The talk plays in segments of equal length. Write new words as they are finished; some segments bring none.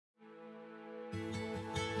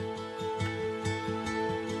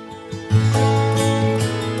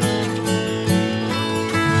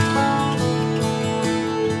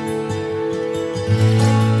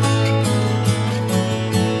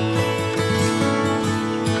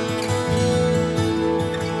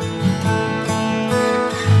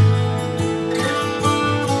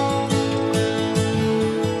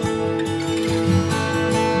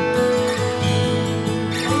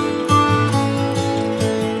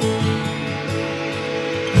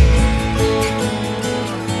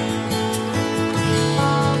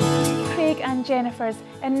Jennifer's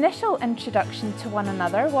initial introduction to one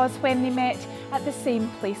another was when they met at the same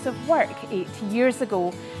place of work 8 years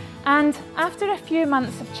ago. And after a few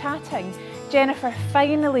months of chatting, Jennifer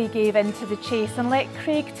finally gave in to the chase and let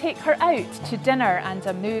Craig take her out to dinner and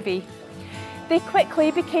a movie. They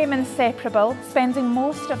quickly became inseparable, spending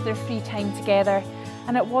most of their free time together,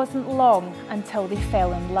 and it wasn't long until they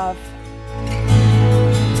fell in love.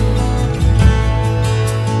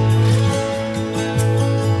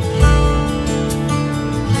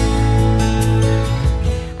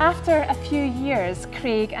 After a few years,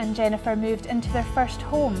 Craig and Jennifer moved into their first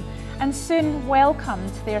home and soon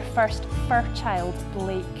welcomed their first fur child,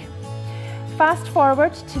 Blake. Fast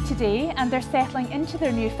forward to today, and they're settling into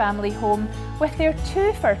their new family home with their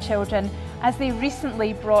 2 fur children as they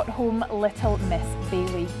recently brought home little Miss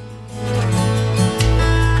Bailey.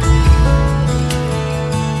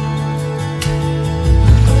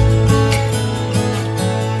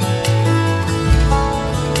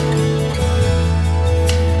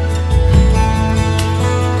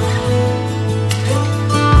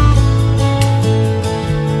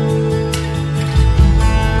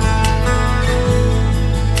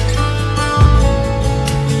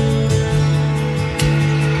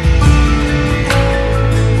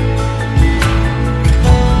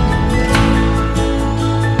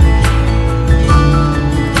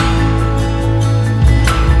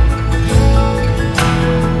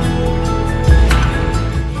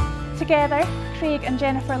 Together, Craig and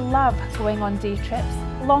Jennifer love going on day trips,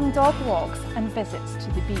 long dog walks and visits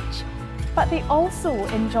to the beach. But they also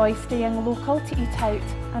enjoy staying local to eat out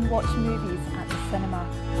and watch movies at the cinema.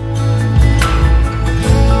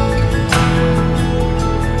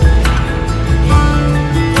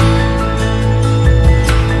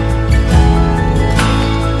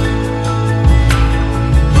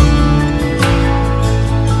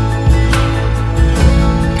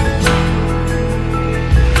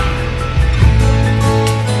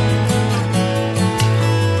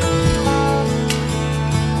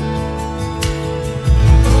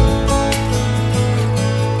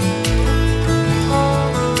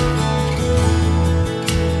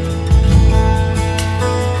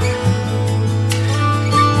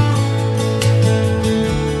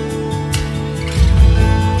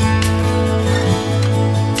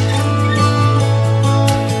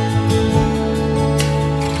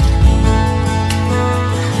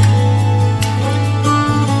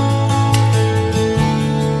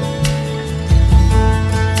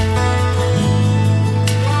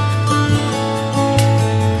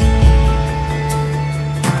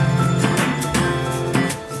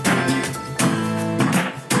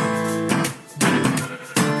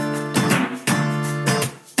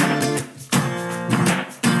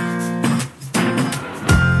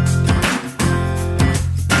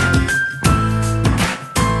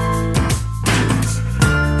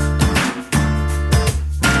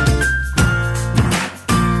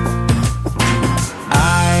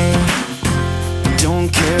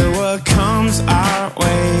 Our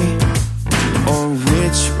way, or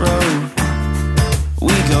which road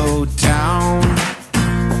we go down.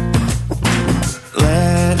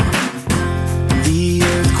 Let the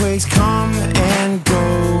earthquakes come and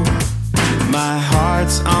go. My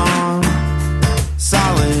heart's on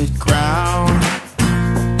solid ground,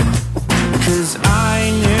 'cause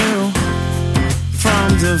I knew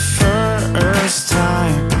from the first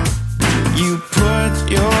time you put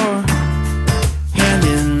your hand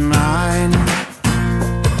in mine.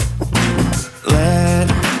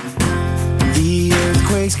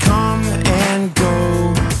 Come and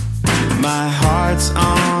go. My heart's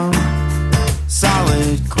on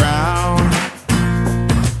solid ground,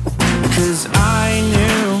 'cause I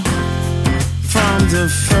knew from the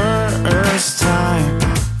first time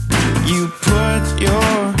you put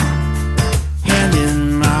your hand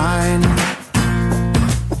in mine.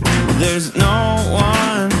 There's no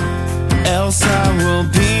one else I will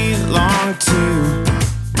belong to,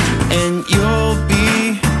 and you'll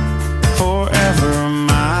be forever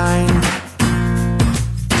mine.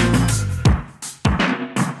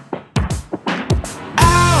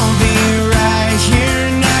 I'll be right here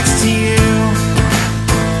next to you,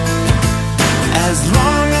 as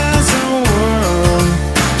long as the world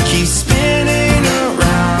keeps spinning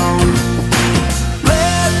around.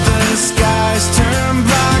 Let the skies turn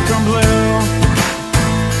black or blue,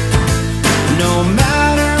 no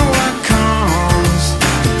matter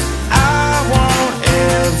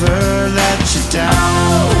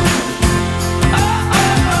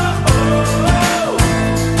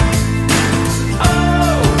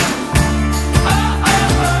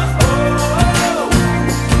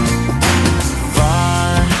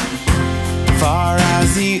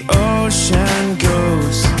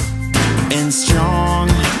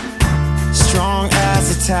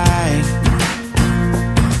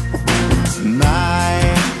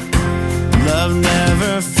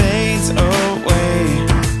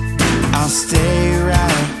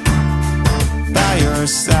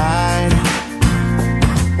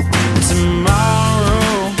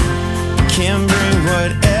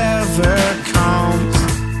ever comes,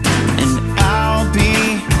 and I'll be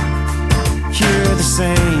here the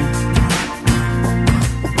same.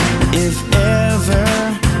 If ever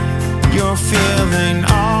you're feeling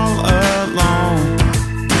all alone,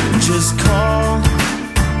 just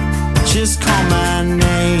call my